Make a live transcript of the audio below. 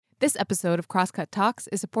This episode of Crosscut Talks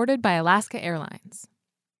is supported by Alaska Airlines.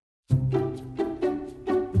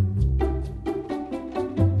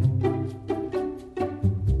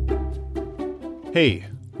 Hey,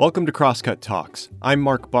 welcome to Crosscut Talks. I'm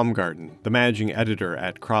Mark Baumgarten, the managing editor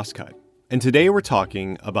at Crosscut. And today we're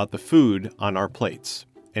talking about the food on our plates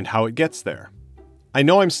and how it gets there. I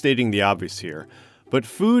know I'm stating the obvious here, but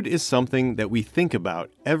food is something that we think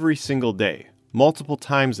about every single day, multiple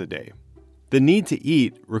times a day. The need to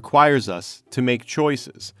eat requires us to make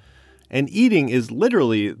choices, and eating is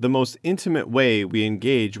literally the most intimate way we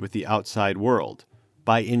engage with the outside world,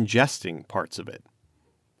 by ingesting parts of it.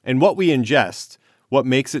 And what we ingest, what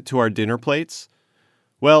makes it to our dinner plates?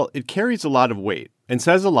 Well, it carries a lot of weight and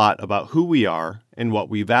says a lot about who we are and what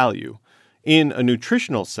we value, in a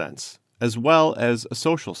nutritional sense as well as a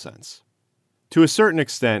social sense. To a certain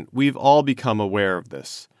extent, we've all become aware of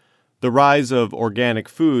this. The rise of organic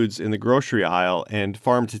foods in the grocery aisle and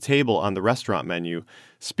farm-to-table on the restaurant menu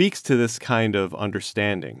speaks to this kind of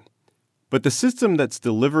understanding. But the system that's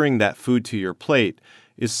delivering that food to your plate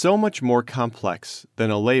is so much more complex than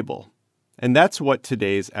a label. And that's what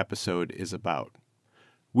today's episode is about.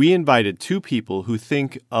 We invited two people who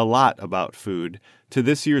think a lot about food to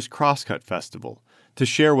this year's Crosscut Festival to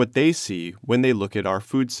share what they see when they look at our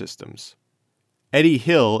food systems. Eddie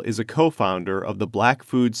Hill is a co-founder of the Black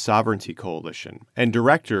Food Sovereignty Coalition and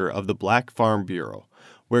director of the Black Farm Bureau,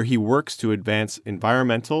 where he works to advance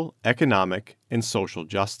environmental, economic, and social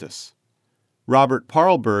justice. Robert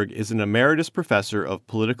Parlberg is an emeritus professor of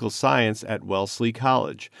political science at Wellesley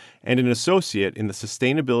College and an associate in the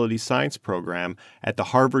Sustainability Science program at the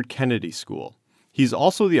Harvard Kennedy School. He's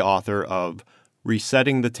also the author of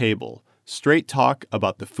Resetting the Table: Straight Talk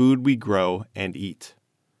About the Food We Grow and Eat.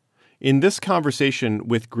 In this conversation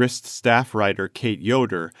with Grist staff writer Kate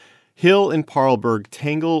Yoder, Hill and Parlberg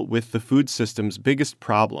tangle with the food system's biggest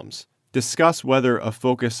problems, discuss whether a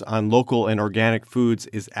focus on local and organic foods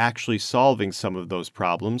is actually solving some of those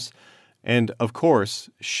problems, and, of course,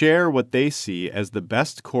 share what they see as the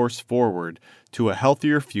best course forward to a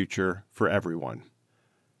healthier future for everyone.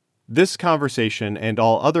 This conversation and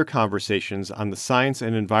all other conversations on the Science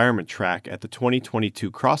and Environment track at the 2022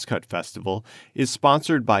 Crosscut Festival is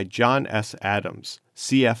sponsored by John S. Adams,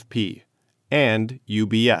 CFP, and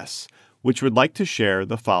UBS, which would like to share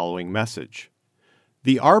the following message.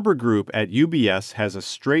 The Arbor Group at UBS has a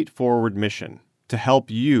straightforward mission to help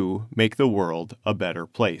you make the world a better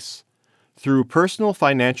place. Through personal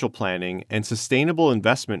financial planning and sustainable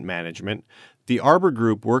investment management, the Arbor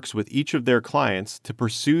Group works with each of their clients to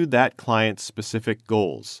pursue that client's specific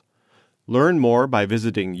goals. Learn more by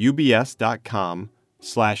visiting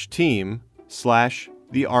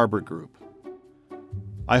ubs.com/team/the Arbor Group.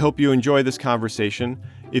 I hope you enjoy this conversation.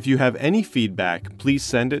 If you have any feedback, please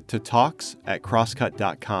send it to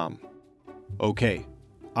talks@crosscut.com. Okay,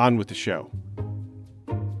 on with the show.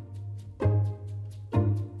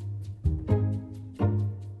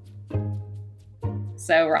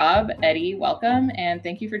 So Rob, Eddie, welcome, and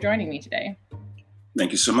thank you for joining me today.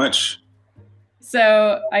 Thank you so much.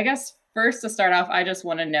 So I guess first to start off, I just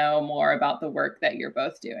want to know more about the work that you're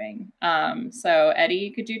both doing. So Eddie,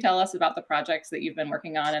 could you tell us about the projects that you've been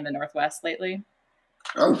working on in the Northwest lately?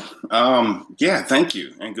 Yeah, thank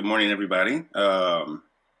you. And good morning, everybody.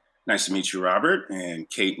 Nice to meet you, Robert, and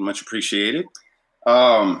Kate, much appreciated.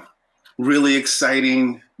 Really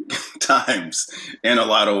exciting times in a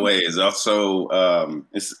lot of ways. Also,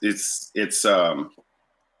 it's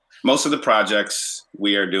most of the projects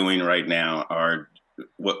we are doing right now are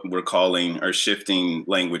what we're calling or shifting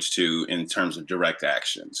language to in terms of direct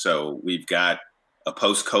action. So we've got a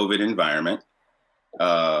post-COVID environment.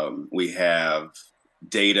 We have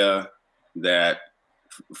data that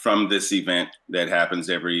from this event that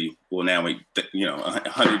happens every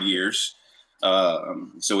 100 years.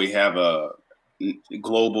 So we have a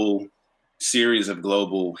global series of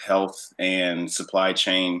global health and supply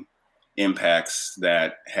chain impacts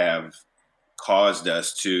that have caused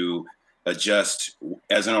us to adjust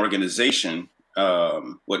as an organization.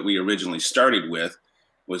 What we originally started with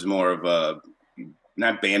was more of a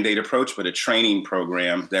not Band-Aid approach, but a training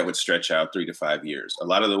program that would stretch out 3 to 5 years. A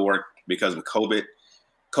lot of the work, because of COVID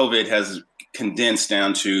has condensed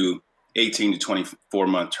down to 18 to 24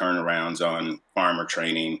 month turnarounds on farmer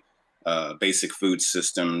training, basic food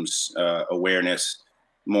systems awareness,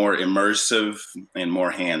 more immersive and more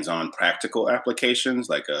hands-on practical applications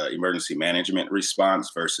like a emergency management response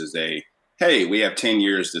versus hey, we have 10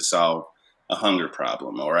 years to solve a hunger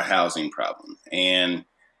problem or a housing problem. And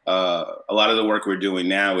a lot of the work we're doing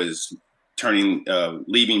now is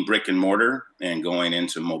leaving brick and mortar and going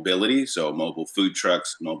into mobility. So mobile food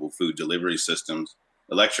trucks, mobile food delivery systems,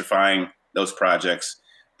 electrifying those projects.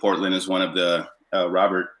 Portland is one of the,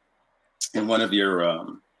 Robert, in one of your,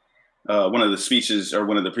 one of the speeches or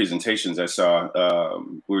one of the presentations I saw,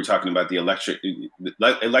 we were talking about the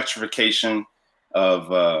electrification of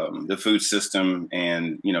the food system,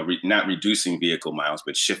 and not reducing vehicle miles,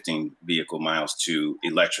 but shifting vehicle miles to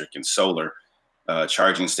electric and solar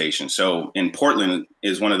charging stations. So in Portland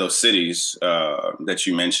is one of those cities that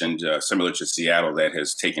you mentioned, similar to Seattle, that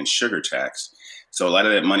has taken sugar tax. So a lot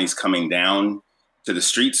of that money's coming down to the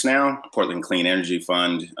streets now. Portland Clean Energy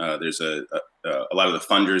Fund. There's a lot of the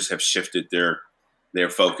funders have shifted their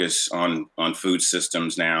focus on food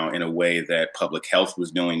systems now in a way that public health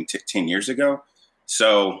was doing 10 years ago.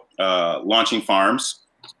 So launching farms,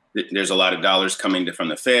 there's a lot of dollars coming from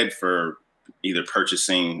the Fed for either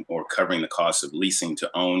purchasing or covering the cost of leasing to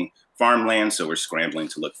own farmland. So we're scrambling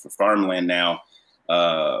to look for farmland now,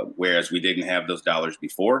 whereas we didn't have those dollars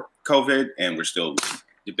before COVID, and we're still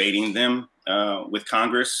debating them with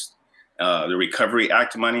Congress. The Recovery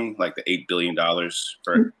Act money, like the $8 billion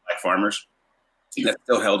for Black farmers, that's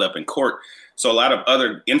still held up in court. So a lot of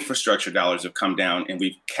other infrastructure dollars have come down, and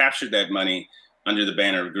we've captured that money under the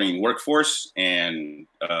banner of green workforce and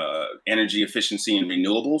energy efficiency and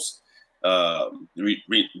renewables,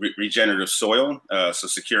 regenerative soil. So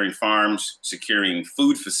securing farms, securing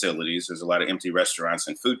food facilities. There's a lot of empty restaurants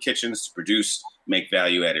and food kitchens to produce, make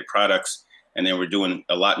value-added products. And then we're doing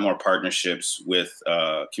a lot more partnerships with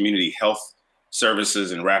community health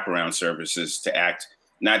services and wraparound services to act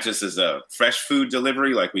not just as a fresh food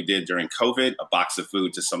delivery like we did during COVID. A box of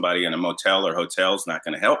food to somebody in a motel or hotel is not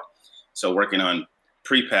going to help. So working on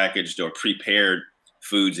prepackaged or prepared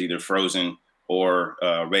foods, either frozen or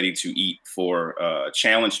ready to eat for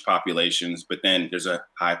challenged populations. But then there's a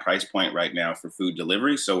high price point right now for food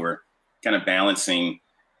delivery. So we're kind of balancing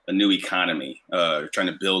a new economy, trying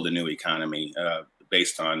to build a new economy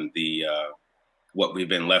based on the what we've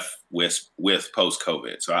been left with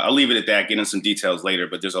post-COVID. So I'll leave it at that, get into some details later,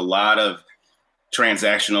 but there's a lot of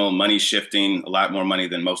transactional money shifting, a lot more money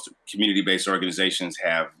than most community-based organizations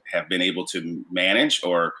have been able to manage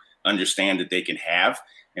or understand that they can have.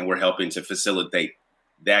 And we're helping to facilitate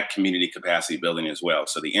that community capacity building as well.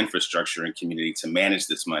 So the infrastructure and community to manage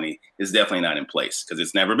this money is definitely not in place because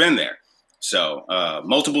it's never been there. So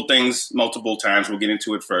multiple things, multiple times. We'll get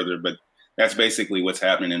into it further, but that's basically what's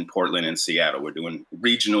happening in Portland and Seattle. We're doing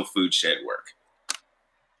regional food shed work.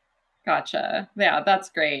 Gotcha. Yeah, that's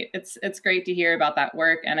great. It's great to hear about that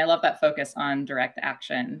work. And I love that focus on direct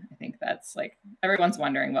action. I think that's like everyone's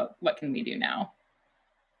wondering what can we do now?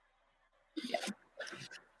 Yeah.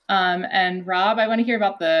 And Rob, I want to hear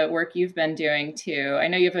about the work you've been doing too. I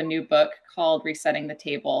know you have a new book called Resetting the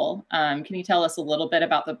Table. Can you tell us a little bit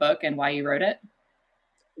about the book and why you wrote it?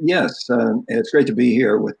 Yes, it's great to be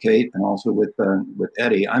here with Kate and also with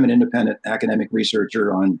Eddie. I'm an independent academic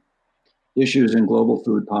researcher on issues in global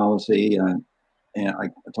food policy, and I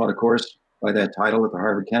taught a course by that title at the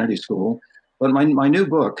Harvard Kennedy School. But my new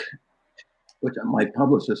book, which my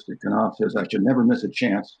publicist at Knopf says I should never miss a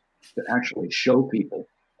chance to actually show people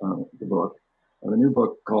the book, the new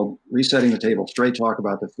book called Resetting the Table, Straight Talk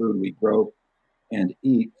About the Food We Grow and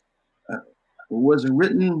Eat, was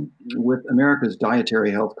written with America's dietary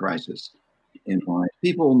health crisis in mind.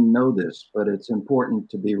 People know this, but it's important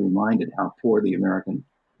to be reminded how poor the American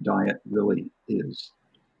diet really is.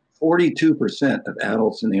 42% of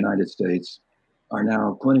adults in the United States are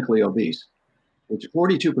now clinically obese, which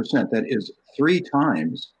 42%, that is 3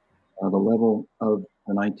 times the level of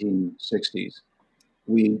the 1960s.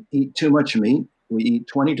 We eat too much meat. We eat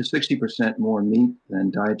 20 to 60% more meat than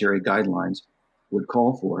dietary guidelines would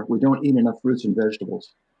call for. We don't eat enough fruits and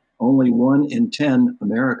vegetables. Only 1 in 10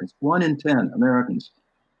 Americans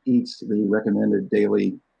eats the recommended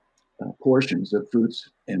daily portions of fruits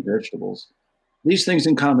and vegetables. These things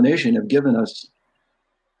in combination have given us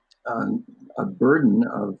a burden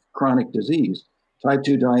of chronic disease, type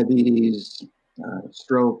 2 diabetes,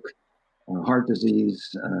 stroke, heart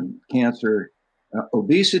disease, cancer.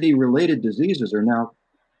 Obesity-related diseases are now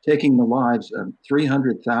taking the lives of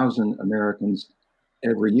 300,000 Americans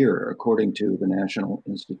every year, according to the National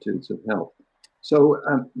Institutes of Health. So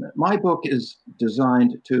my book is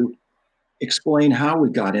designed to explain how we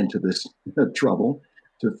got into this trouble,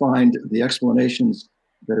 to find the explanations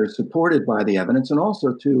that are supported by the evidence, and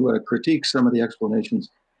also to critique some of the explanations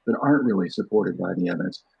that aren't really supported by the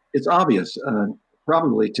evidence. It's obvious,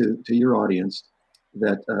 probably to your audience,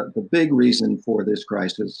 that the big reason for this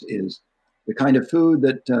crisis is the kind of food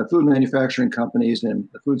that food manufacturing companies and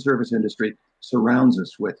the food service industry surrounds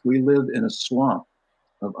us with. We live in a swamp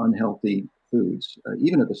of unhealthy foods.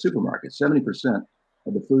 Even at the supermarket, 70%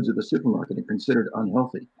 of the foods at the supermarket are considered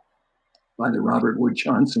unhealthy by the Robert Wood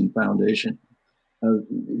Johnson Foundation.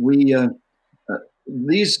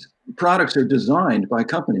 These products are designed by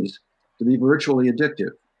companies to be virtually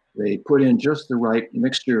addictive. They put in just the right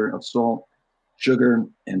mixture of salt, sugar,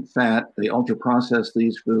 and fat. They ultra process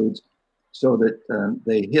these foods so that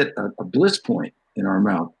they hit a bliss point in our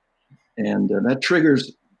mouth. And that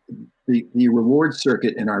triggers the reward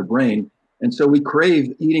circuit in our brain. And so we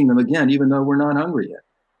crave eating them again, even though we're not hungry yet.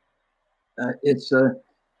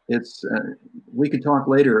 We could talk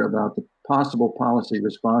later about the possible policy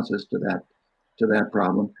responses to that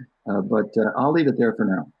problem, but I'll leave it there for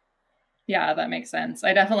now. Yeah, that makes sense.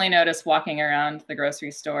 I definitely noticed walking around the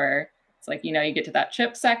grocery store. It's like, you get to that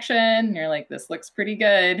chip section and you're like, this looks pretty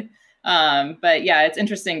good. But yeah, it's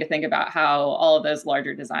interesting to think about how all of those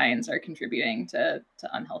larger designs are contributing to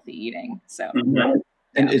unhealthy eating. So, mm-hmm.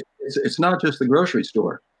 And it's not just the grocery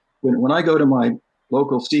store. When I go to my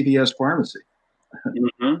local CVS pharmacy,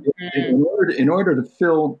 mm-hmm. in order to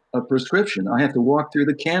fill a prescription, I have to walk through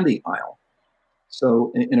the candy aisle.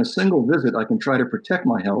 So in a single visit, I can try to protect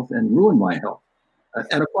my health and ruin my health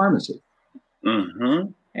at a pharmacy.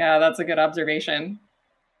 Mm-hmm. Yeah, that's a good observation.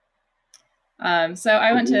 So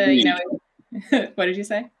I went to, what did you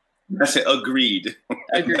say? I said agreed.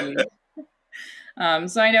 Agreed.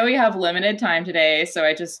 So I know we have limited time today, so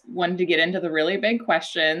I just wanted to get into the really big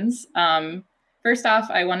questions. First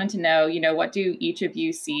off, I wanted to know, what do each of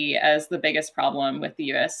you see as the biggest problem with the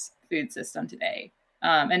U.S. food system today?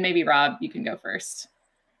 And maybe Rob, you can go first.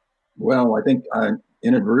 Well, I think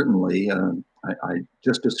inadvertently, I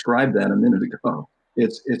just described that a minute ago.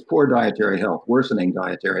 It's poor dietary health, worsening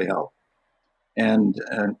dietary health, and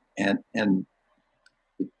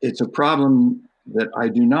it's a problem that I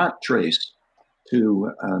do not trace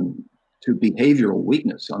to behavioral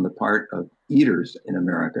weakness on the part of eaters in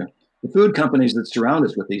America. The food companies that surround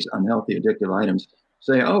us with these unhealthy, addictive items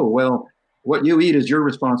say, "Oh, well, what you eat is your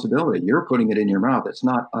responsibility. You're putting it in your mouth. It's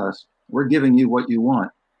not us. We're giving you what you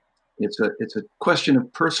want." It's a question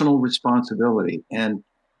of personal responsibility, and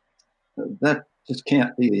that just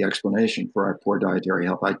can't be the explanation for our poor dietary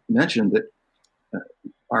health. I mentioned that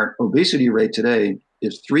our obesity rate today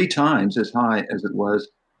is 3 times as high as it was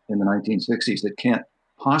in the 1960s. It can't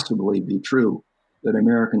possibly be true that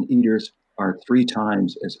American eaters are 3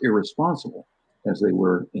 times as irresponsible as they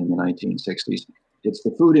were in the 1960s. It's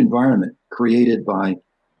the food environment created by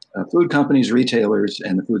food companies, retailers,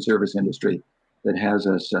 and the food service industry that has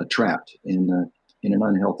us trapped in an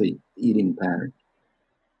unhealthy eating pattern.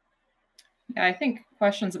 Yeah, I think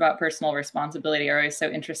questions about personal responsibility are always so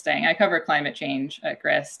interesting. I cover climate change at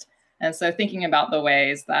GRIST. And so thinking about the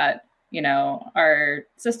ways that, our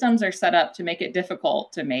systems are set up to make it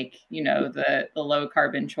difficult to make, the low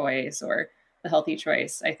carbon choice or the healthy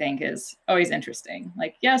choice, I think is always interesting.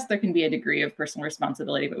 Like, yes, there can be a degree of personal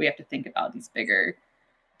responsibility, but we have to think about these bigger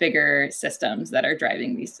systems that are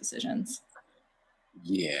driving these decisions.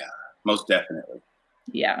 Yeah, most definitely.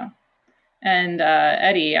 Yeah. And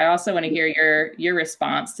Eddie, I also want to hear your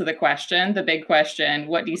response to the question, the big question: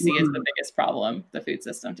 what do you see as the biggest problem, the food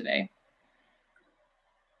system today?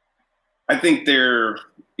 I think there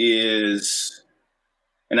is,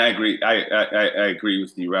 and I agree. I agree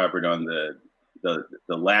with you, Robert, on the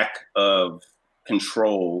lack of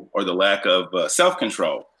control or the lack of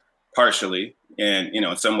self-control, partially. And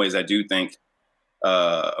in some ways, I do think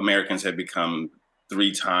Americans have become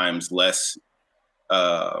 3 times less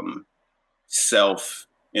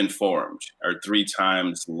self-informed, or 3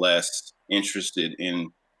 times less interested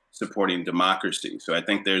in supporting democracy. So I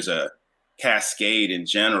think there's a cascade in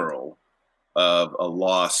general of a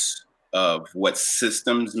loss of what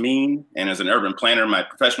systems mean. And as an urban planner, my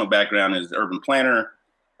professional background is urban planner,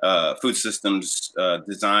 food systems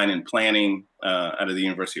design and planning out of the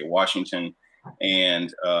University of Washington,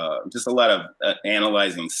 and just a lot of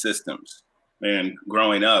analyzing systems. And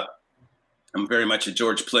growing up, I'm very much a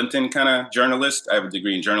George Plimpton kind of journalist. I have a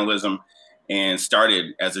degree in journalism and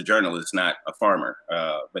started as a journalist, not a farmer.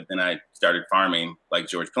 But then I started farming. Like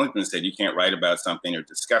George Plimpton said, you can't write about something or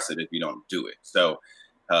discuss it if you don't do it. So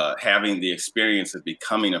having the experience of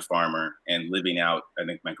becoming a farmer and living out, I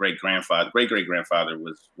think my great-great-grandfather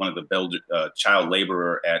was one of the child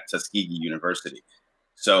laborer at Tuskegee University.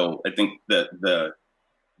 So I think the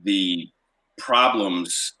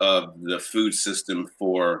problems of the food system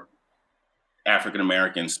for African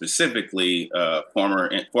Americans, specifically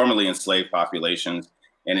formerly enslaved populations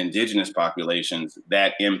and indigenous populations,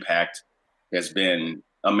 that impact has been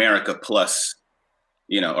America plus,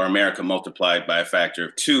 or America multiplied by a factor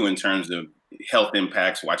of 2 in terms of health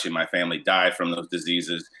impacts, watching my family die from those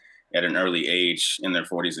diseases at an early age in their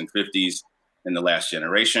 40s and 50s. in the last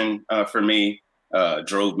generation for me.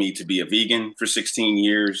 Drove me to be a vegan for 16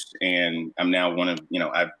 years. And I'm now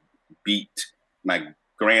I've beat my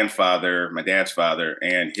grandfather, my dad's father,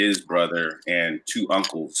 and his brother and 2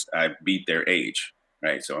 uncles. I beat their age,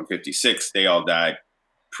 right? So I'm 56. They all died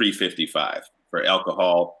pre-55 for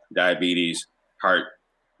alcohol, diabetes, heart,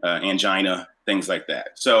 angina, things like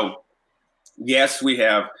that. So yes, we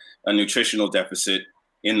have a nutritional deficit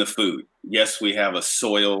in the food. Yes, we have a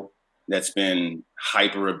soil that's been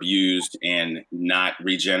hyper abused and not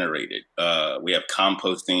regenerated. We have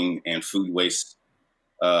composting and food waste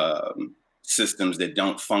systems that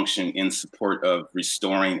don't function in support of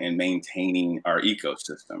restoring and maintaining our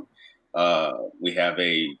ecosystem. We have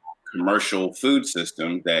a commercial food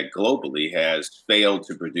system that globally has failed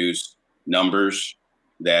to produce numbers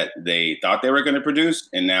that they thought they were going to produce,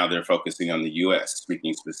 and now they're focusing on the U.S.,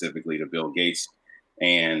 speaking specifically to Bill Gates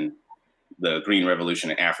and the Green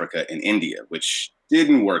Revolution in Africa and India, which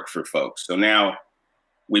didn't work for folks. So now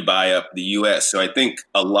we buy up the U.S. So I think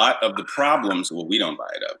a lot of the problems, well, we don't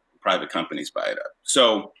buy it up. Private companies buy it up.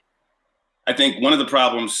 So I think one of the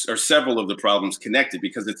problems, or several of the problems, connected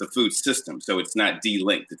because it's a food system. So it's not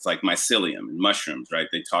de-linked. It's like mycelium and mushrooms, right?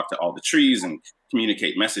 They talk to all the trees and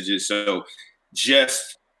communicate messages. So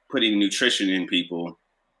just putting nutrition in people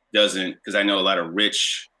doesn't, because I know a lot of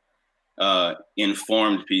rich,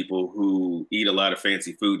 informed people who eat a lot of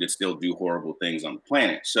fancy food that still do horrible things on the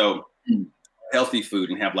planet. So healthy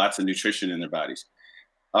food and have lots of nutrition in their bodies.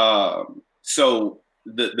 So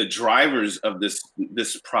the drivers of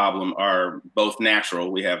this problem are both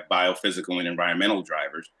natural. We have biophysical and environmental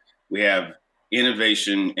drivers. We have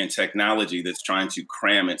innovation and technology that's trying to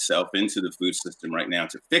cram itself into the food system right now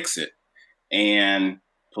to fix it. And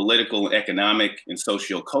political, economic, and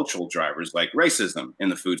socio-cultural drivers like racism in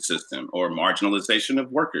the food system, or marginalization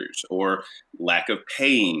of workers, or lack of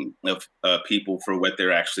paying of people for what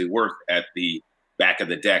they're actually worth at the back of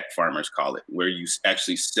the deck, farmers call it, where you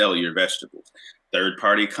actually sell your vegetables.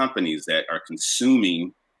 Third-party companies that are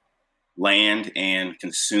consuming land and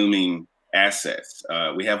consuming assets.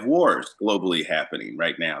 We have wars globally happening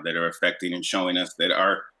right now that are affecting and showing us that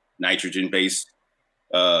our nitrogen-based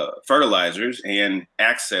fertilizers and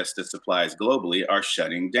access to supplies globally are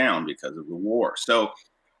shutting down because of the war. So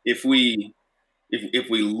if we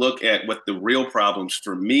look at what the real problems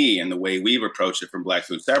for me and the way we've approached it from Black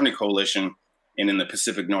Food Sovereignty Coalition and in the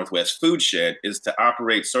Pacific Northwest Food Shed is to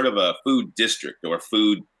operate sort of a food district or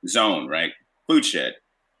food zone, right? Food shed.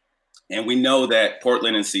 And we know that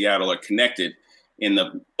Portland and Seattle are connected in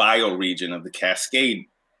the bioregion of the Cascadia,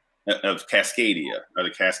 or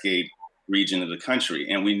the Cascade region of the country.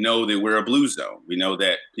 And we know that we're a blue zone. We know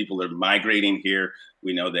that people are migrating here.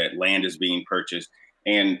 We know that land is being purchased.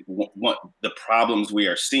 And what the problems we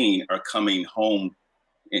are seeing are coming home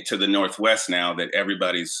to the Northwest now, that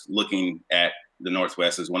everybody's looking at the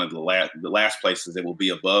Northwest as one of the last places that will be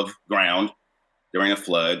above ground during a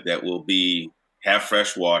flood, that will have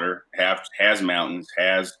fresh water, has mountains,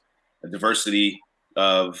 has a diversity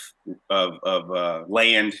of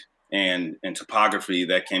land and topography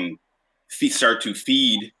that can start to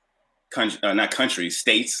feed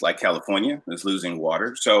states like California that's losing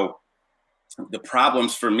water. So the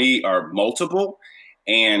problems for me are multiple,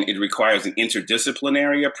 and it requires an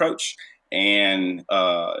interdisciplinary approach, and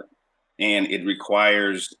it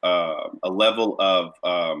requires a level of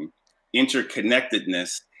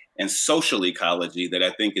interconnectedness and social ecology that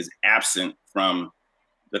I think is absent from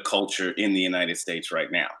the culture in the United States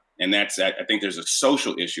right now. And I think there's a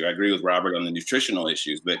social issue. I agree with Robert on the nutritional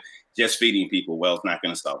issues, but just feeding people well is not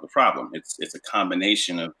going to solve the problem. It's a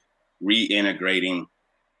combination of reintegrating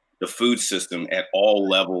the food system at all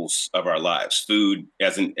levels of our lives. Food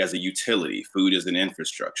as a utility, food as an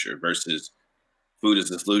infrastructure, versus food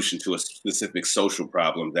as a solution to a specific social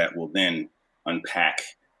problem that will then unpack,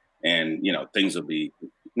 and things will be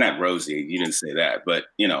not rosy. You didn't say that, but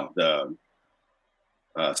the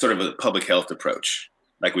sort of a public health approach,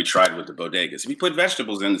 like we tried with the bodegas. If you put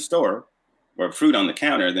vegetables in the store or fruit on the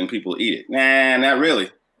counter, then people eat it. Nah, not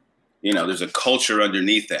really. There's a culture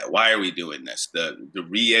underneath that. Why are we doing this? The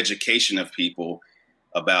re-education of people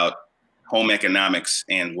about home economics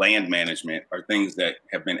and land management are things that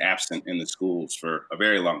have been absent in the schools for a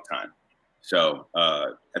very long time. So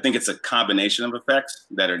I think it's a combination of effects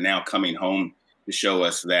that are now coming home to show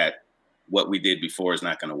us that what we did before is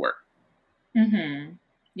not going to work. Mm-hmm.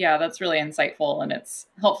 Yeah, that's really insightful. And it's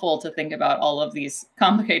helpful to think about all of these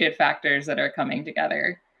complicated factors that are coming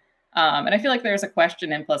together. And I feel like there's a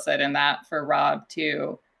question implicit in that for Rob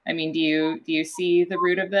too. I mean, do you see the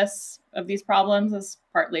root of these problems as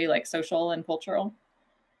partly like social and cultural?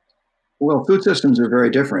 Well, food systems are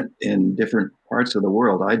very different in different parts of the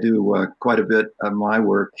world. I do quite a bit of my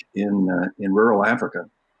work in rural Africa,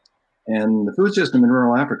 and the food system in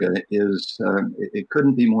rural Africa is it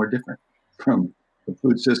couldn't be more different from the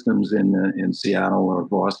food systems in Seattle or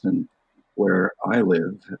Boston, where I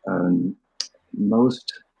live.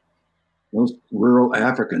 Most most rural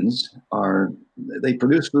Africans they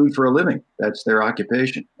produce food for a living. That's their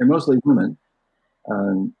occupation. They're mostly women,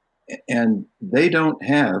 um, and they don't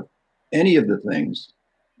have any of the things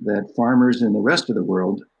that farmers in the rest of the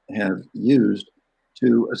world have used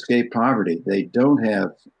to escape poverty. They don't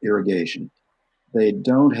have irrigation. They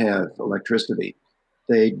don't have electricity.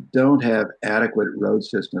 They don't have adequate road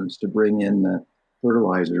systems to bring in the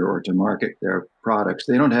fertilizer or to market their products.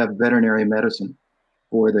 They don't have veterinary medicine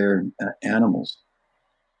for their animals.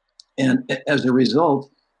 And as a result,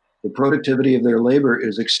 the productivity of their labor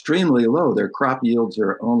is extremely low. Their crop yields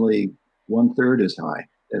are only 1/3 as high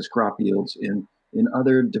as crop yields in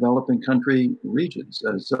other developing country regions.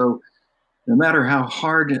 So no matter how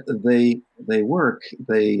hard they work,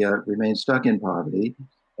 they remain stuck in poverty,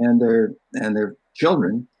 and their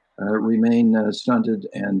children remain stunted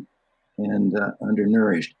and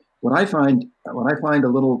undernourished. What I find a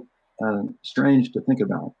little strange to think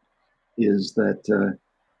about is that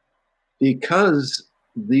because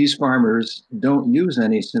these farmers don't use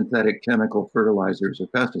any synthetic chemical fertilizers or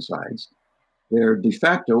pesticides, they're de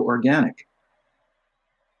facto organic.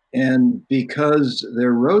 And because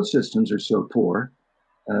their road systems are so poor,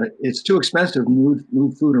 it's too expensive to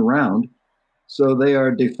move food around. So they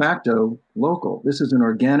are de facto local. This is an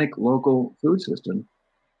organic local food system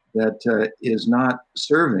that is not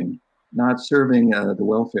serving the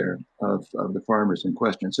welfare of the farmers in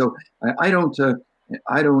question. So I don't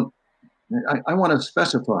I want to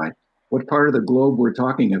specify what part of the globe we're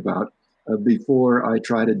talking about before I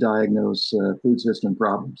try to diagnose food system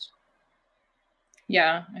problems.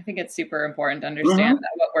 Yeah, I think it's super important to understand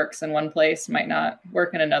that what works in one place might not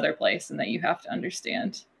work in another place, and that you have to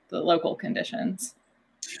understand the local conditions.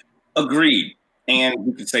 Agreed. And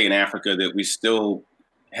we could say in Africa that we still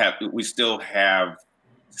have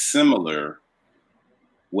similar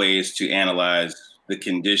ways to analyze the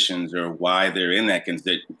conditions or why they're in that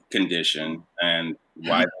condition and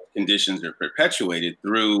why those conditions are perpetuated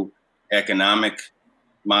through economic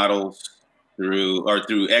models, through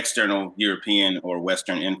external European or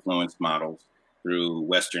Western influence models, through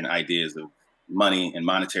Western ideas of money and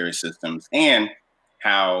monetary systems, and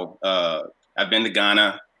how I've been to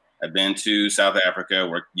Ghana, I've been to South Africa,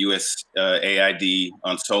 worked USAID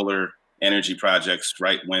on solar energy projects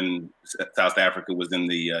right when South Africa was in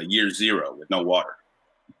the year zero with no water.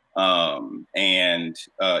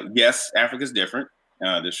 Yes, Africa's different.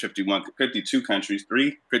 There's 53 countries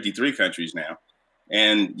now.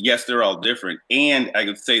 And yes, they're all different. And I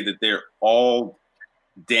could say that they're all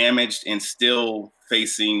damaged and still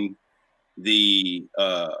facing the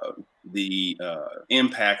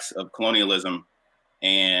impacts of colonialism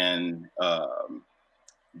and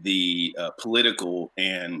the political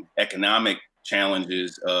and economic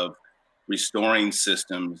challenges of restoring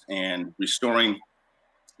systems and restoring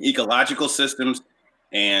ecological systems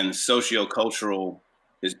and sociocultural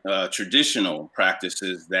traditional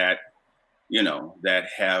practices that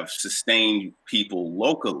have sustained people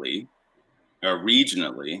locally or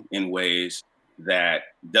regionally in ways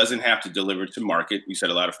that doesn't have to deliver to market. You said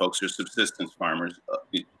a lot of folks are subsistence farmers,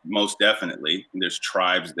 most definitely. And there's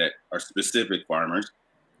tribes that are specific farmers,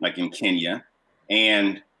 like in Kenya.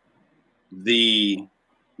 And the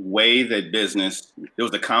way that there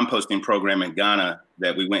was a composting program in Ghana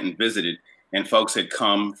that we went and visited, and folks had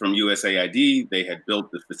come from USAID. They had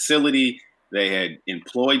built the facility. They had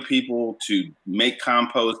employed people to make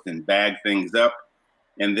compost and bag things up.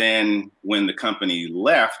 And then when the company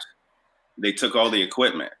left, they took all the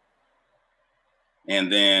equipment.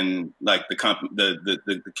 And then like the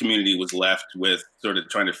community was left with sort of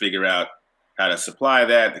trying to figure out how to supply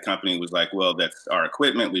that. The company was like, well, that's our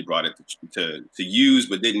equipment. We brought it to use,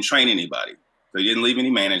 but didn't train anybody. So you didn't leave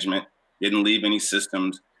any management, didn't leave any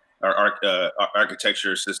systems or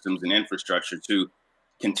architecture systems and infrastructure to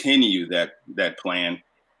continue that plan,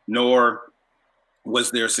 nor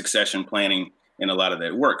was there succession planning in a lot of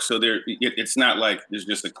that work. So it's not like there's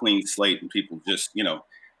just a clean slate and people just,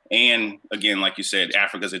 and again, like you said,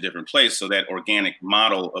 Africa's a different place. So that organic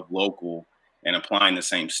model of local and applying the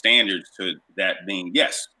same standards to that being,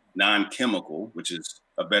 yes, non-chemical, which is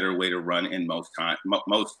a better way to run in most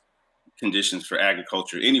conditions for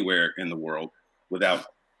agriculture anywhere in the world without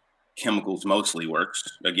chemicals mostly works.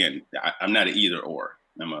 Again, I'm not an either or.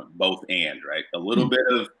 I'm a both and, right? A little bit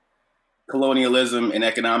of colonialism and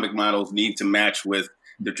economic models need to match with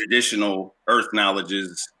the traditional earth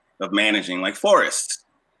knowledges of managing, like forests,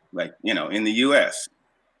 like, in the U.S.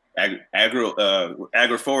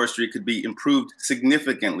 Agroforestry could be improved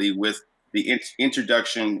significantly with the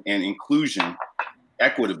introduction and inclusion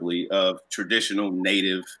equitably of traditional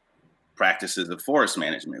native practices of forest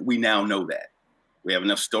management. We now know that. We have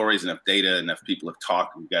enough stories, enough data, enough people have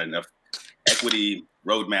talked. We've got enough equity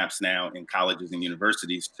roadmaps now in colleges and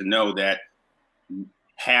universities to know that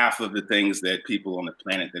half of the things that people on the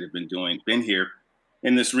planet that have been here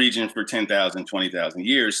in this region for 10,000, 20,000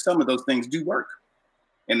 years, some of those things do work.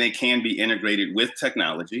 And they can be integrated with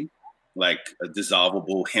technology, like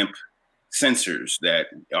dissolvable hemp sensors, that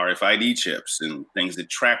RFID chips and things that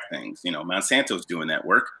track things. Monsanto's doing that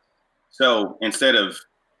work. So instead of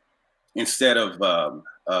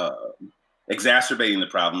exacerbating the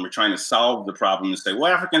problem, we're trying to solve the problem and say,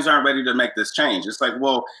 well, Africans aren't ready to make this change. It's like,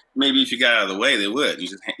 well, maybe if you got out of the way, they would. You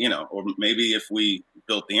just, or maybe if we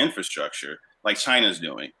built the infrastructure like China's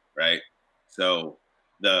doing, right? So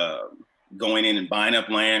the going in and buying up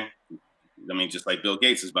land, just like Bill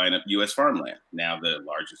Gates is buying up U.S. farmland, now the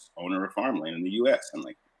largest owner of farmland in the U.S. I'm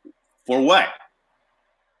like, for what?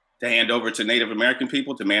 To hand over to Native American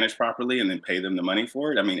people to manage properly and then pay them the money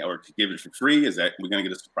for it? Or to give it for free? Is that we're going to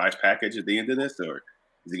get a surprise package at the end of this? Or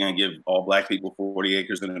is he going to give all Black people 40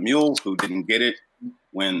 acres and a mule who didn't get it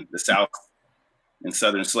when the South and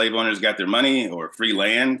Southern slave owners got their money, or free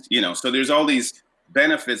land? So there's all these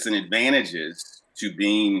benefits and advantages to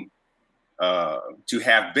being, to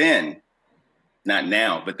have been, not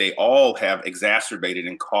now, but they all have exacerbated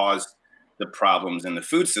and caused the problems in the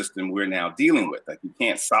food system we're now dealing with. Like, you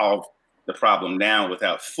can't solve the problem now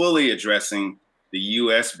without fully addressing the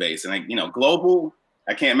U.S. base. And global,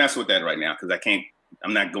 I can't mess with that right now because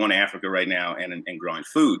I'm not going to Africa right now and growing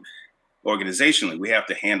food. Organizationally, we have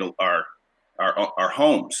to handle our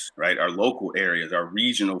homes, right? Our local areas, our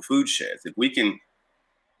regional food sheds. If we can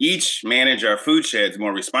each manage our food sheds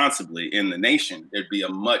more responsibly in the nation, there'd be a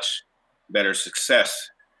much better success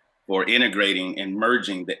for integrating and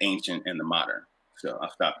merging the ancient and the modern. So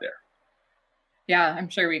I'll stop there. Yeah, I'm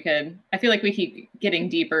sure we could. I feel like we keep getting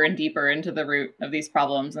deeper and deeper into the root of these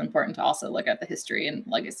problems. It's important to also look at the history and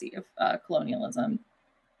legacy of colonialism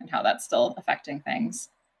and how that's still affecting things.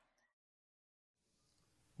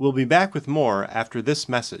 We'll be back with more after this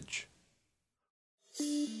message.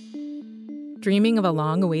 Dreaming of a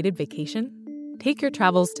long-awaited vacation? Take your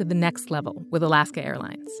travels to the next level with Alaska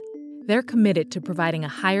Airlines. They're committed to providing a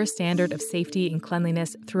higher standard of safety and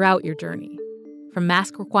cleanliness throughout your journey. From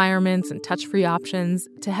mask requirements and touch-free options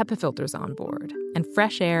to HEPA filters on board and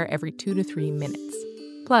fresh air every 2 to 3 minutes.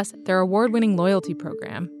 Plus, their award-winning loyalty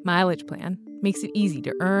program, Mileage Plan, makes it easy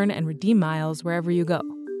to earn and redeem miles wherever you go,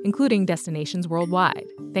 including destinations worldwide,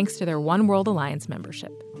 thanks to their One World Alliance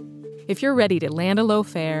membership. If you're ready to land a low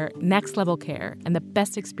fare, next-level care, and the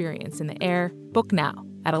best experience in the air, book now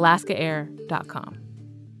at alaskaair.com.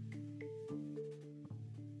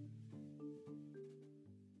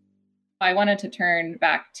 I wanted to turn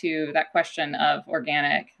back to that question of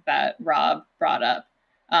organic that Rob brought up.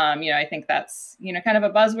 I think that's, kind of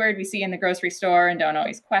a buzzword we see in the grocery store and don't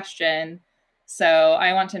always question. So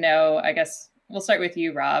I want to know, I guess we'll start with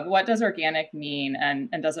you, Rob. What does organic mean,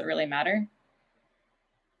 and does it really matter?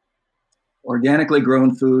 Organically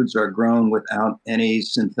grown foods are grown without any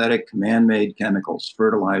synthetic man-made chemicals,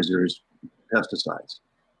 fertilizers, pesticides.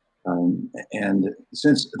 And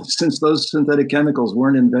since those synthetic chemicals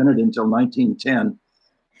weren't invented until 1910,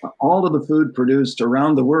 all of the food produced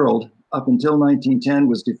around the world up until 1910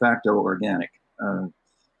 was de facto organic.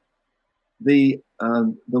 The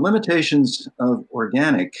limitations of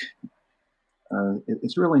organic,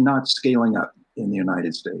 it's really not scaling up in the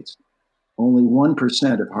United States. Only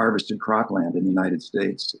 1% of harvested cropland in the United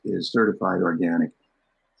States is certified organic.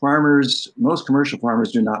 Most commercial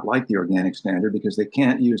farmers do not like the organic standard because they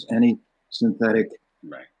can't use any synthetic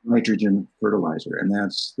nitrogen fertilizer. And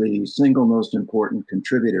that's the single most important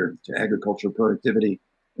contributor to agricultural productivity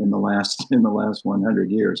in the last 100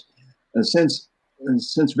 years.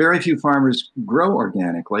 Since very few farmers grow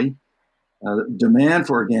organically, demand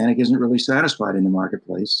for organic isn't really satisfied in the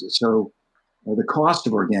marketplace. So the cost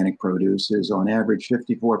of organic produce is on average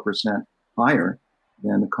 54% higher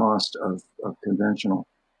than the cost of conventional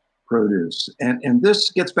produce. And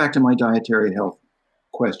this gets back to my dietary health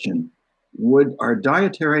question. Would our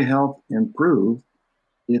dietary health improve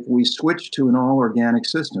if we switched to an all-organic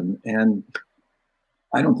system? And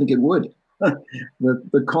I don't think it would.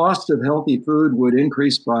 The cost of healthy food would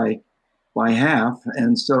increase by half.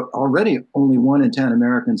 And so already only 1 in 10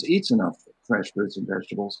 Americans eats enough fresh fruits and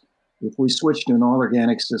vegetables. If we switched to an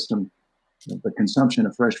all-organic system, the consumption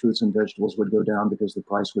of fresh fruits and vegetables would go down because the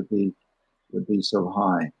price would be so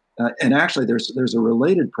high. And actually, there's a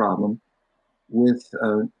related problem with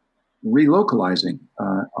relocalizing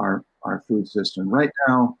our food system. Right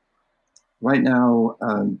now,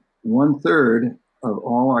 1/3 of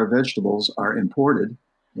all our vegetables are imported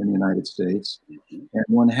in the United States, and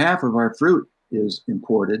 1/2 of our fruit is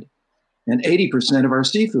imported, and 80% of our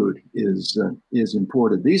seafood is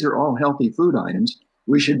imported. These are all healthy food items.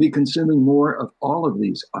 We should be consuming more of all of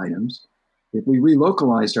these items. If we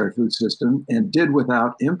relocalized our food system and did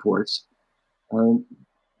without imports,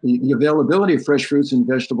 the availability of fresh fruits and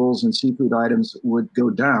vegetables and seafood items would go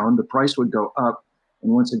down, the price would go up,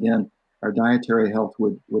 and once again, our dietary health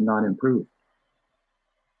would not improve.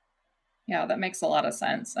 Yeah, that makes a lot of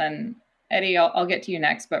sense. And Eddie, I'll get to you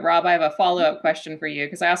next, but Rob, I have a follow-up question for you,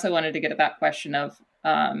 because I also wanted to get at that question of,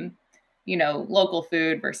 local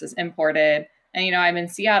food versus imported. And, I'm in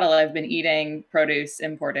Seattle, I've been eating produce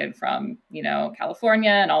imported from,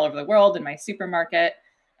 California and all over the world in my supermarket,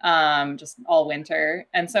 just all winter.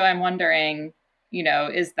 And so I'm wondering,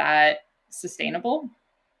 is that sustainable?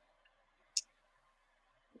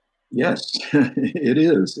 Yes, it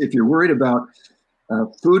is. If you're worried about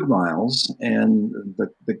food miles and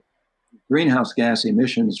the greenhouse gas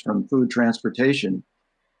emissions from food transportation,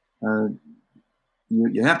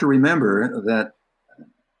 you have to remember that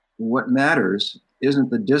what matters isn't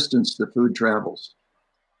the distance the food travels.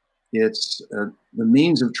 It's the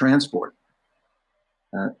means of transport,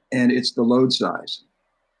 and it's the load size.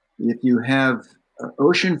 If you have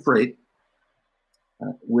ocean freight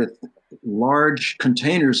with large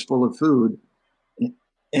containers full of food,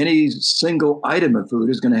 any single item of food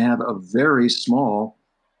is going to have a very small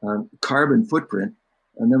carbon footprint,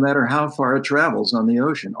 no matter how far it travels on the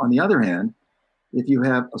ocean. On the other hand, if you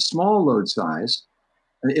have a small load size,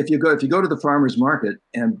 if you go to the farmer's market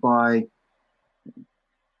and buy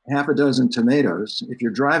half a dozen tomatoes, if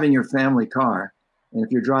you're driving your family car, and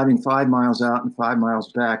if you're driving 5 miles out and 5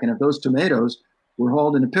 miles back, and if those tomatoes were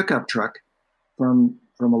hauled in a pickup truck from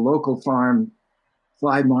a local farm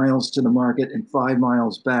 5 miles to the market and 5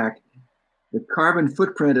 miles back, the carbon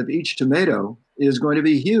footprint of each tomato is going to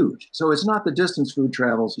be huge. So it's not the distance food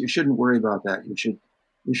travels. You shouldn't worry about that.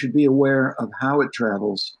 You should be aware of how it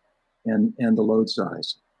travels and the load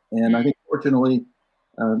size. And I think fortunately,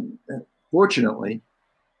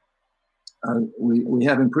 we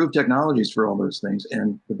have improved technologies for all those things.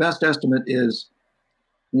 And the best estimate is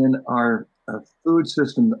in our food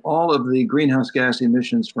system, all of the greenhouse gas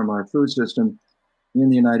emissions from our food system in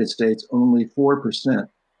the United States, only 4%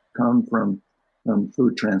 come from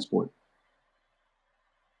food transport.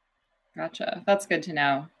 Gotcha. That's good to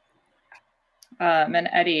know. And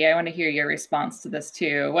Eddie, I want to hear your response to this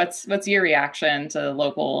too. What's your reaction to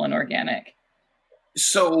local and organic?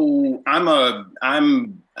 So I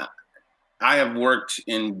have worked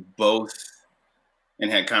in both and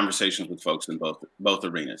had conversations with folks in both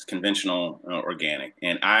arenas, conventional, organic.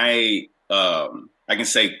 And I can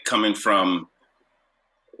say, coming from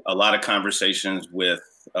a lot of conversations with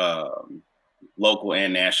local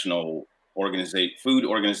and national food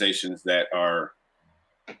organizations that are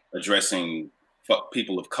addressing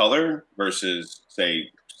people of color versus,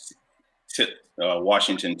 say,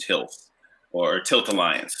 Washington Tilth or Tilth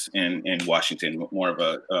Alliance in Washington, more of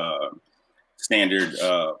a standard,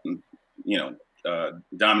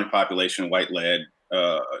 dominant population, white-led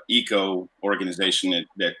eco organization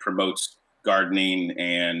that promotes gardening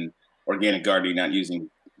and organic gardening, not using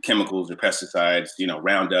chemicals or pesticides,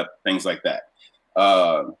 Roundup, things like that,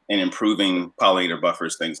 and improving pollinator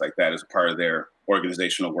buffers, things like that, as a part of their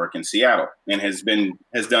organizational work in Seattle, and has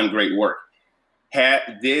done great work. Has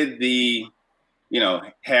the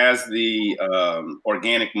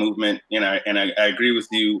organic movement, and I agree with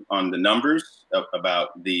you on the numbers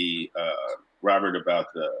about the Robert, about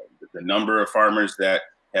the number of farmers that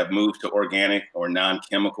have moved to organic or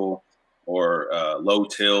non-chemical or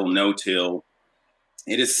low-till, no-till.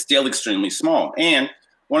 It is still extremely small. And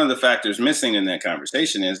one of the factors missing in that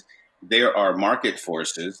conversation is there are market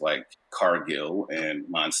forces like Cargill and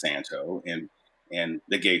Monsanto and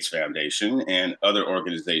the Gates Foundation and other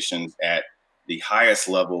organizations at the highest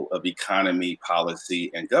level of economy, policy,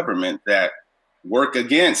 and government that work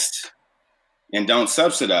against and don't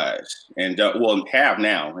subsidize and have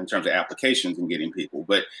now in terms of applications and getting people.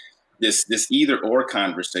 But this either or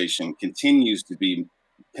conversation continues to be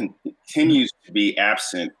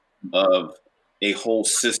absent of a whole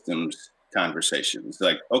systems conversation. It's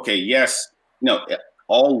like, okay, yes,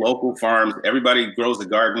 all local farms, everybody grows a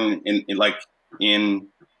garden in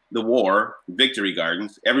the war, Victory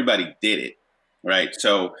Gardens, everybody did it. right?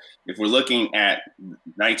 So if we're looking at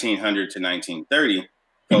 1900 to 1930,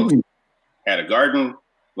 folks had a garden,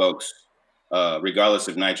 folks, regardless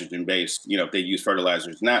of nitrogen based, if they use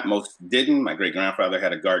fertilizers, not most didn't. My great grandfather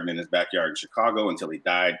had a garden in his backyard in Chicago until he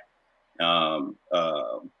died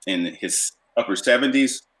in his upper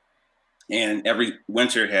 70s. And every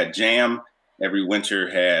winter had jam. Every winter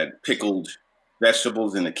had pickled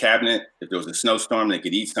vegetables in the cabinet. If there was a snowstorm, they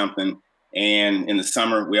could eat something. And in the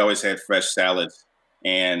summer, we always had fresh salads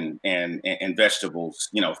and vegetables,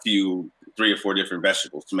 a few, 3 or 4 different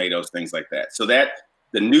vegetables, tomatoes, things like that. So that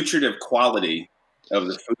the nutritive quality of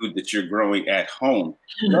the food that you're growing at home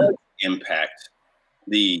does impact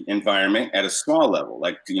the environment at a small level,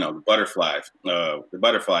 like, the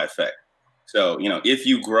butterfly effect. So, if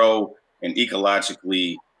you grow an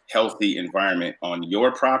ecologically healthy environment on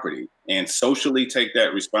your property and socially take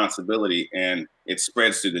that responsibility, and it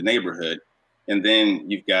spreads through the neighborhood, and then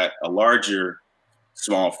you've got a larger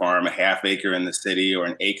small farm, a half acre in the city or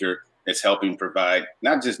an acre that's helping provide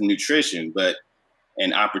not just nutrition, but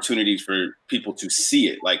an opportunity for people to see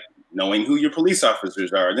it, like knowing who your police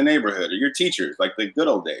officers are in the neighborhood or your teachers, like the good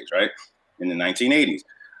old days, right? In the 1980s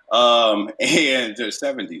and the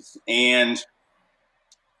 70s. And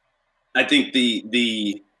I think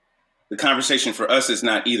the conversation for us is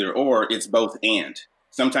not either or, it's both and.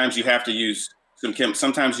 Sometimes you have to use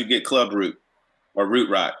sometimes you get club root or root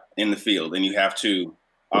rot in the field and you have to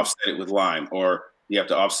offset it with lime, or you have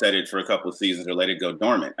to offset it for a couple of seasons or let it go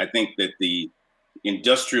dormant. I think that the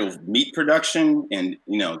industrial meat production and,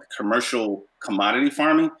 commercial commodity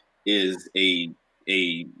farming is a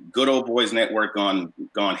good old boys network gone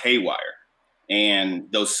haywire. And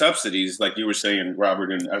those subsidies, like you were saying,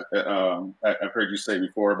 Robert, and I've heard you say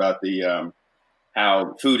before about the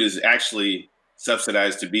how food is actually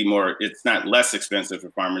subsidized to be more. It's not less expensive for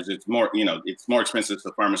farmers. It's more, it's more expensive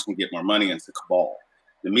so farmers can get more money, and it's a cabal.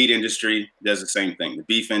 The meat industry does the same thing. The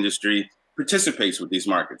beef industry participates with these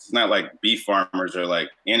markets. It's not like beef farmers are like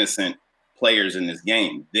innocent players in this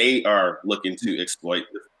game. They are looking to exploit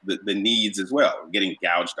the needs as well. We're getting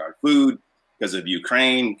gouged on food because of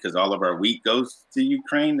Ukraine, because all of our wheat goes to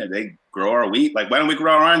Ukraine, and they grow our wheat. Like, why don't we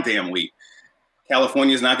grow our own damn wheat?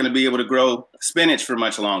 California is not going to be able to grow spinach for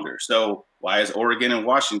much longer. So why is Oregon and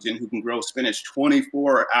Washington, who can grow spinach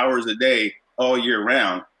 24 hours a day all year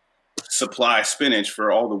round, supply spinach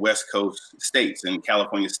for all the West Coast states, and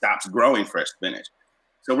California stops growing fresh spinach?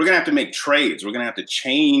 So we're going to have to make trades. We're going to have to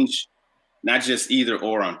change not just either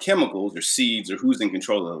or on chemicals or seeds or who's in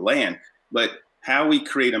control of the land, but how we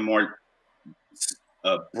create a more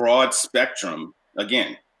broad spectrum.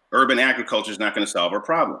 Again, urban agriculture is not going to solve our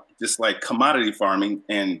problem. Just like commodity farming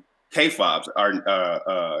and KFOBs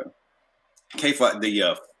are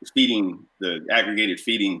feeding, the aggregated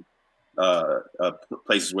feeding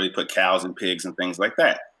places where they put cows and pigs and things like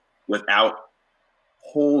that, without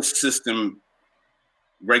whole system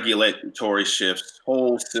regulatory shifts,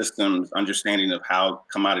 whole systems understanding of how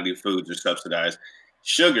commodity foods are subsidized.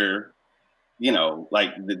 Sugar,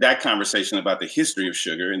 like that conversation about the history of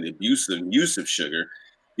sugar and the abuse and use of sugar.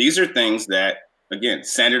 These are things that, again,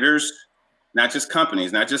 senators, not just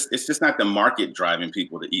companies, it's just not the market driving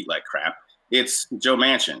people to eat like crap. It's Joe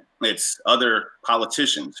Manchin. It's other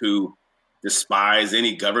politicians who despise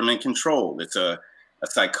any government control. It's a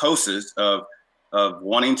psychosis of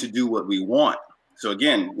wanting to do what we want. So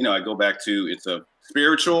again, I go back to, it's a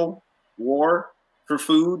spiritual war for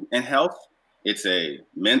food and health. It's a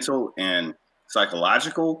mental and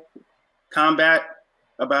psychological combat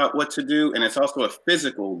about what to do. And it's also a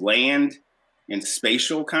physical land and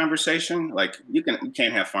spatial conversation. Like you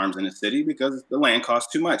can't have farms in the city because the land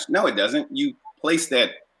costs too much. No, it doesn't. You place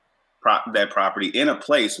that property in a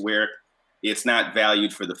place where it's not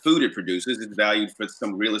valued for the food it produces. It's valued for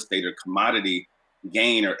some real estate or commodity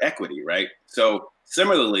gain or equity, right? So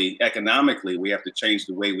similarly, economically, we have to change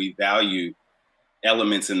the way we value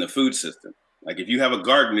elements in the food system. Like if you have a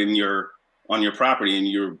garden on your property and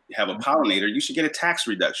you have a pollinator, you should get a tax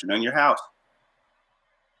reduction on your house.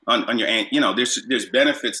 On your, there's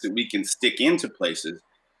benefits that we can stick into places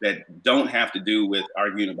that don't have to do with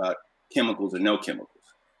arguing about chemicals or no chemicals.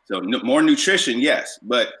 So more nutrition, yes,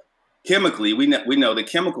 but chemically, we know the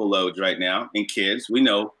chemical loads right now in kids. We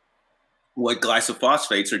know what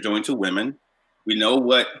glyphosate are doing to women. We know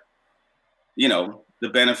what, the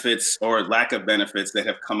benefits or lack of benefits that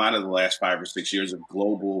have come out of the last 5 or 6 years of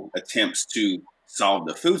global attempts to solve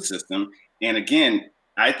the food system. And again,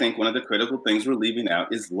 I think one of the critical things we're leaving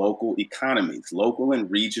out is local economies, local and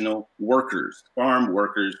regional workers, farm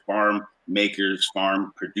makers,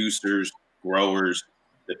 farm producers, growers,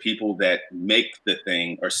 the people that make the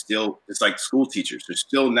thing are still, it's like school teachers, they're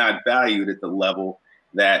still not valued at the level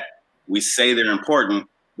that we say they're important,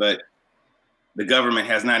 but the government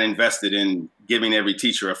has not invested in giving every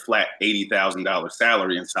teacher a flat $80,000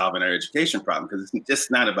 salary and solving our education problem, because it's just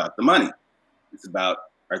not about the money. It's about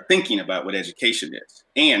our thinking about what education is.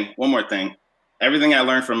 And one more thing, everything I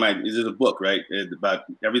learned from this is a book, right? It's about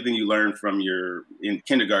everything you learn from in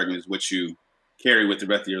kindergarten is what you carry with the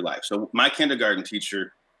rest of your life. So my kindergarten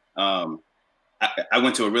teacher, I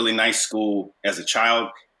went to a really nice school as a child,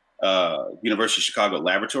 University of Chicago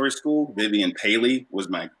Laboratory School. Vivian Paley was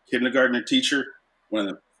my kindergartner teacher, one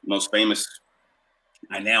of the most famous,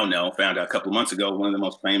 I now know, found out a couple of months ago, one of the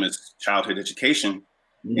most famous childhood education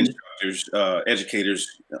instructors, educators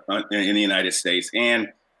in the United States.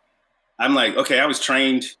 And I'm like, okay, I was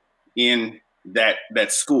trained in that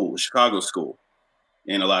school, Chicago school,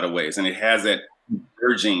 in a lot of ways. And it has that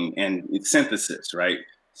merging and synthesis, right?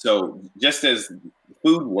 So just as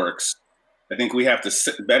food works, I think we have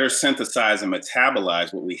to better synthesize and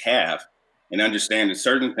metabolize what we have and understand that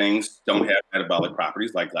certain things don't have metabolic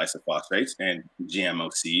properties like glyphosate and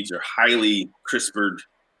GMO seeds, or highly CRISPRed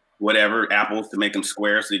whatever apples to make them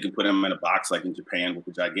square so you can put them in a box like in Japan with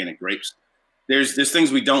the gigantic grapes. There's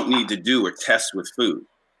things we don't need to do or test with food.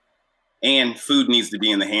 And food needs to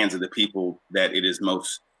be in the hands of the people that it is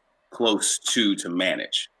most close to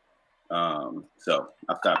manage. So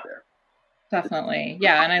I'll stop there. Definitely.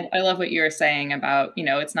 Yeah. And I love what you were saying about,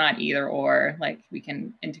 it's not either or, like we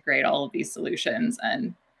can integrate all of these solutions,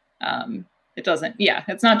 and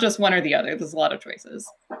it's not just one or the other. There's a lot of choices.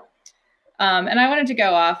 And I wanted to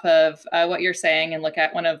go off of what you're saying and look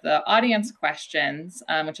at one of the audience questions,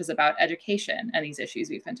 which is about education and these issues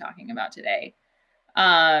we've been talking about today.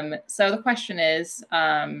 So the question is,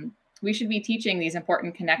 we should be teaching these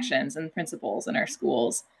important connections and principles in our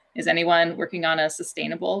schools. Is anyone working on a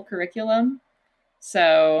sustainable curriculum?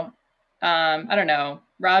 So I don't know.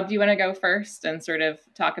 Rob, do you want to go first and sort of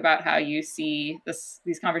talk about how you see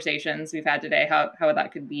these conversations we've had today, how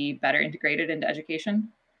that could be better integrated into education?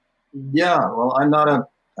 Yeah, well, I'm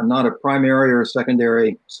not a primary or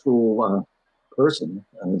secondary school person,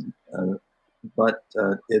 but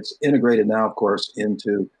it's integrated now, of course,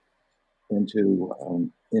 into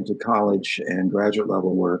college and graduate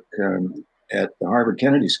level work. At the Harvard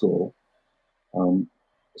Kennedy School,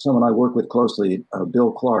 someone I work with closely,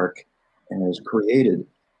 Bill Clark, has created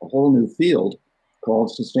a whole new field called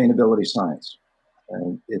sustainability science.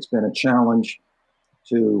 And it's been a challenge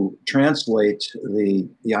to translate the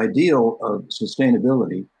ideal of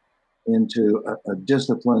sustainability into a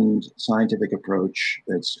disciplined scientific approach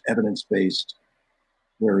that's evidence-based,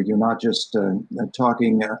 where you're not just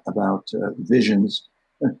talking about visions,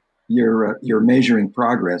 you're measuring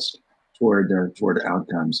progress toward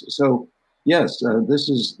outcomes. So yes, this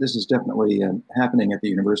is definitely happening at the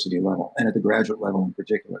university level and at the graduate level in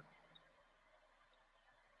particular.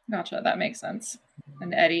 Gotcha. That makes sense.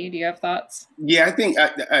 And Eddie, do you have thoughts? Yeah, I think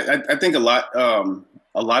a lot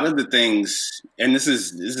of the things, and this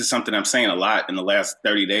is something I'm saying a lot in the last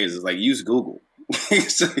 30 days, is like, use Google.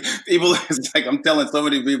 People, it's like I'm telling so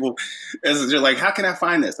many people, they're like, how can I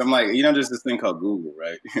find this? I'm like, there's this thing called Google,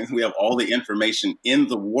 right? We have all the information in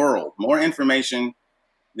the world, more information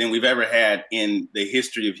than we've ever had in the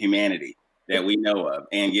history of humanity that we know of.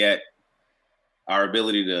 And yet our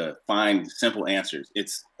ability to find simple answers,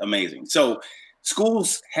 it's amazing. So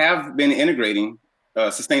schools have been integrating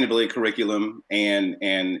sustainability curriculum and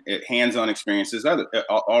hands-on experiences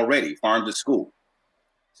already, farm to school.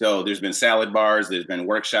 So there's been salad bars, there's been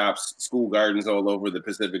workshops, school gardens all over the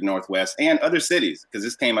Pacific Northwest and other cities, because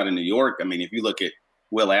this came out of New York. I mean, if you look at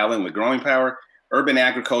Will Allen with Growing Power, urban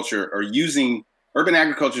agriculture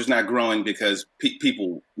is not growing because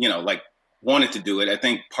people, wanted to do it. I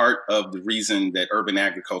think part of the reason that urban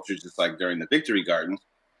agriculture, just like during the Victory Gardens,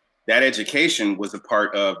 that education was a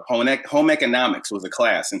part of home economics was a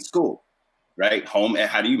class in school, right?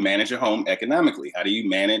 How do you manage a home economically? How do you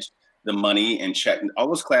manage the money and check? All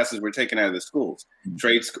those classes were taken out of the schools.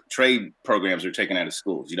 Trade programs are taken out of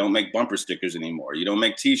schools. You don't make bumper stickers anymore. You don't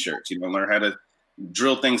make T-shirts. You don't learn how to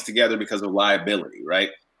drill things together because of liability, right?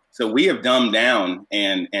 So we have dumbed down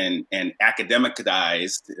and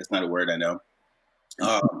academicized. It's not a word I know.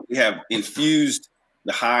 We have infused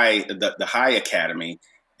the high academy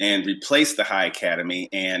and replaced the high academy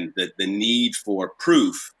and the need for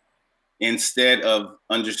proof, instead of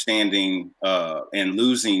understanding and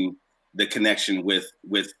losing the connection with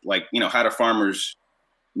how do farmers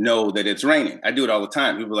know that it's raining? I do it all the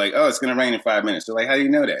time. People are like, oh, it's going to rain in 5 minutes. They're like, how do you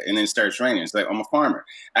know that? And then it starts raining. It's like, I'm a farmer.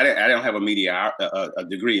 I don't have a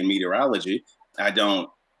degree in meteorology. I don't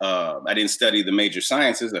I didn't study the major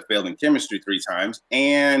sciences. I failed in chemistry 3 times.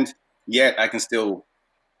 And yet I can still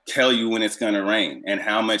tell you when it's going to rain and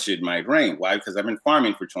how much it might rain. Why? Because I've been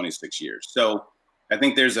farming for 26 years. So I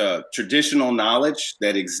think there's a traditional knowledge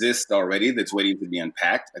that exists already that's waiting to be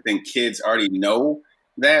unpacked. I think kids already know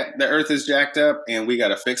that the earth is jacked up and we got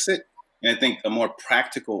to fix it. And I think a more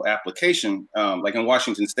practical application, like in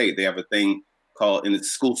Washington State, they have a thing called, and the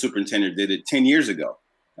school superintendent did it 10 years ago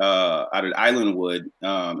out at Islandwood.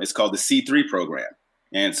 It's called the C3 program.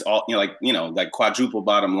 And it's all, like quadruple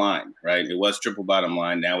bottom line, right? It was triple bottom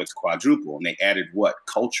line. Now it's quadruple. And they added what?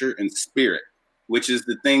 Culture and spirit, which is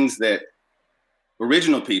the things that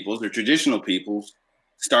original peoples or traditional peoples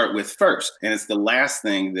start with first. And it's the last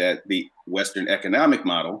thing that the Western economic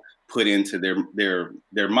model put into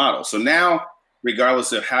their model. So now,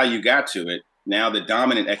 regardless of how you got to it, now the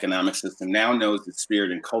dominant economic system now knows that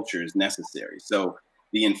spirit and culture is necessary. So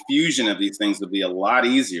the infusion of these things will be a lot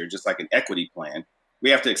easier, just like an equity plan. We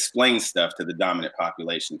have to explain stuff to the dominant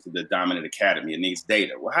population, to the dominant academy. It needs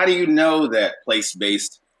data. Well, how do you know that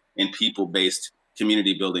place-based and people-based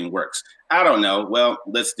community building works? I don't know. Well,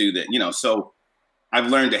 let's do that. So I've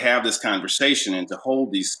learned to have this conversation and to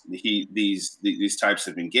hold these types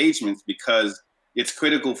of engagements because it's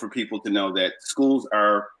critical for people to know that schools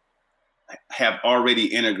have already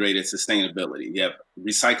integrated sustainability. You have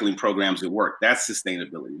recycling programs at work. That's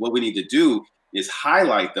sustainability. What we need to do is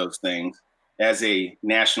highlight those things as a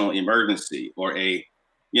national emergency or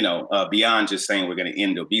beyond just saying we're going to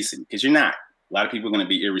end obesity, because you're not. A lot of people are going to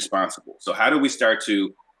be irresponsible. So how do we start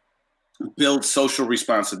to build social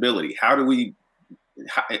responsibility? How do we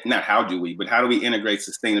integrate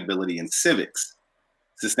sustainability in civics,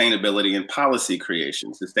 sustainability in policy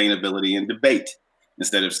creation, sustainability in debate,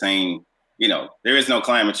 instead of saying, there is no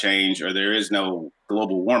climate change or there is no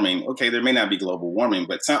global warming. Okay, there may not be global warming,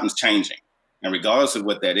 but something's changing. And regardless of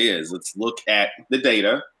what that is, let's look at the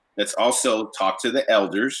data. Let's also talk to the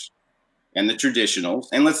elders and the traditionals,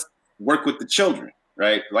 and let's work with the children,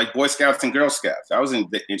 right? Like Boy Scouts and Girl Scouts. I was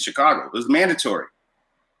in Chicago. It was mandatory.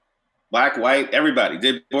 Black, white, everybody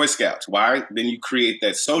did Boy Scouts. Why? Then you create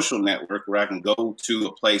that social network where I can go to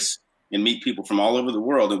a place and meet people from all over the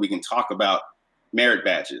world, and we can talk about merit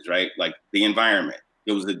badges, right? Like the environment.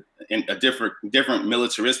 It was a different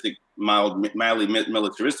militaristic, mildly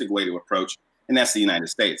militaristic way to approach. And that's the United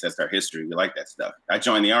States. That's our history. We like that stuff. I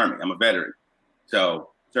joined the Army. I'm a veteran.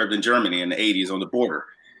 So served in Germany in the 80s on the border.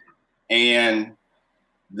 And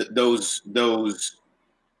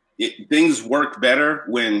things work better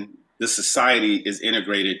when the society is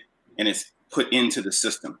integrated and it's put into the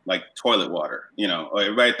system, like toilet water.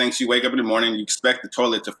 Everybody thinks you wake up in the morning, you expect the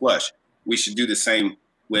toilet to flush. We should do the same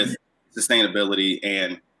with sustainability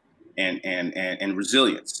and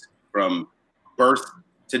resilience. From birth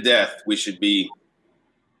to death, we should be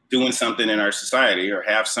doing something in our society or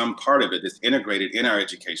have some part of it that's integrated in our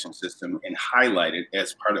education system and highlighted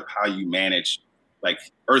as part of how you manage like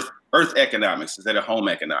earth economics instead of home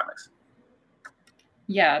economics.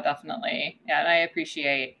 Yeah, definitely. Yeah, and I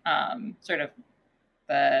appreciate sort of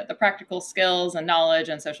the practical skills and knowledge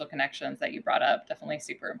and social connections that you brought up. Definitely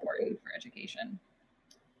super important for education.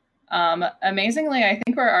 Amazingly, I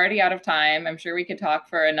think we're already out of time. I'm sure we could talk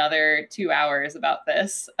for another 2 hours about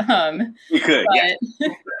this. We could, yeah.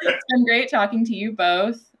 It's been great talking to you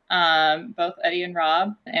both Eddie and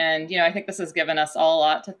Rob. And, I think this has given us all a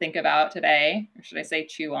lot to think about today, or should I say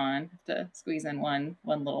chew on, to squeeze in one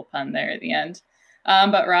little pun there at the end.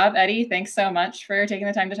 But Rob, Eddie, thanks so much for taking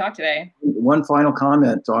the time to talk today. One final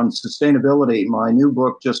comment on sustainability. My new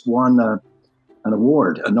book just won an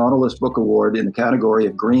award, a Nautilus Book Award in the category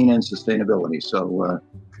of green and sustainability. So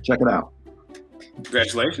check it out.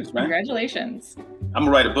 Congratulations, man. Congratulations. I'm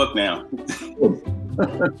gonna write a book now.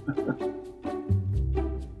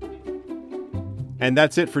 And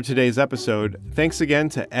that's it for today's episode. Thanks again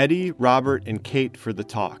to Eddie, Robert, and Kate for the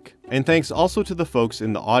talk. And thanks also to the folks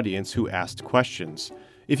in the audience who asked questions.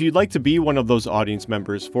 If you'd like to be one of those audience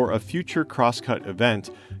members for a future Crosscut event,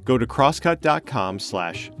 go to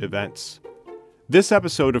crosscut.com/events. This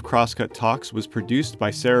episode of Crosscut Talks was produced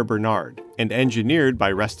by Sarah Bernard and engineered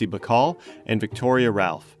by Rusty Bacall and Victoria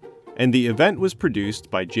Ralph. And the event was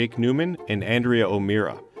produced by Jake Newman and Andrea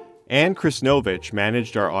O'Meara. And Chris Novich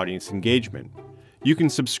managed our audience engagement. You can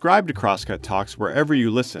subscribe to Crosscut Talks wherever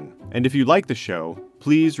you listen. And if you like the show,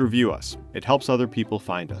 please review us. It helps other people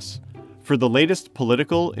find us. For the latest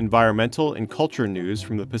political, environmental, and culture news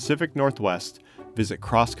from the Pacific Northwest, visit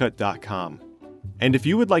crosscut.com. And if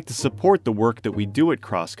you would like to support the work that we do at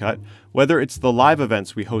Crosscut, whether it's the live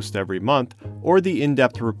events we host every month or the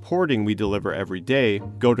in-depth reporting we deliver every day,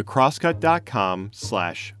 go to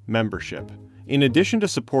crosscut.com/membership. In addition to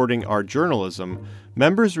supporting our journalism,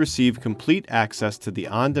 members receive complete access to the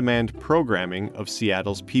on-demand programming of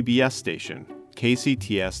Seattle's PBS station,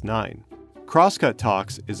 KCTS 9. Crosscut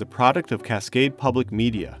Talks is a product of Cascade Public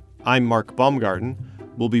Media. I'm Mark Baumgarten.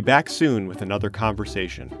 We'll be back soon with another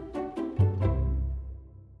conversation.